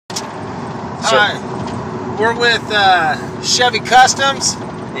Hi, we're with Chevy Customs.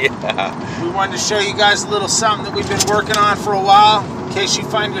 Yeah. We wanted to show you guys a little something that we've been working on for a while. In case you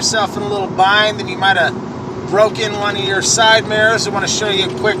find yourself in a little bind, then you might have broken one of your side mirrors. We want to show you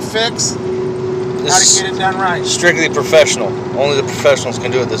a quick fix. How to get it done right. Strictly professional. Only the professionals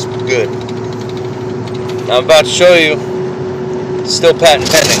can do it this good. Now I'm about to show you. Still patent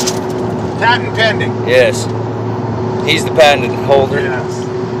pending. Patent pending. Yes. He's the patent holder. Yes.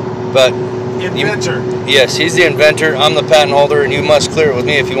 But inventor. Yes, he's the inventor. I'm the patent holder, and you must clear it with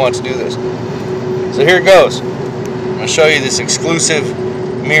me if you want to do this. So here it goes. I'm going to show you this exclusive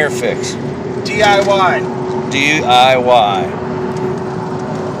mirror fix. DIY. DIY.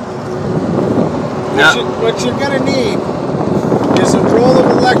 What you're going to need is a roll of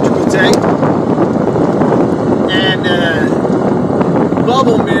electrical tape and a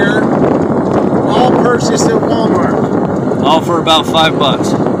bubble mirror, all purchased at Walmart. All for about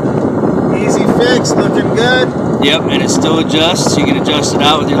 $5. Easy fix, looking good. Yep, and it still adjusts. You can adjust it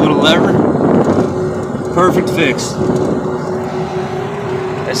out with your little lever. Perfect fix.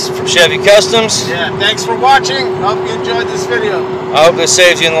 This is from Chevy Customs. Yeah, thanks for watching. Hope you enjoyed this video. I hope this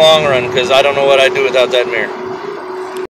saves you in the long run, because I don't know what I'd do without that mirror.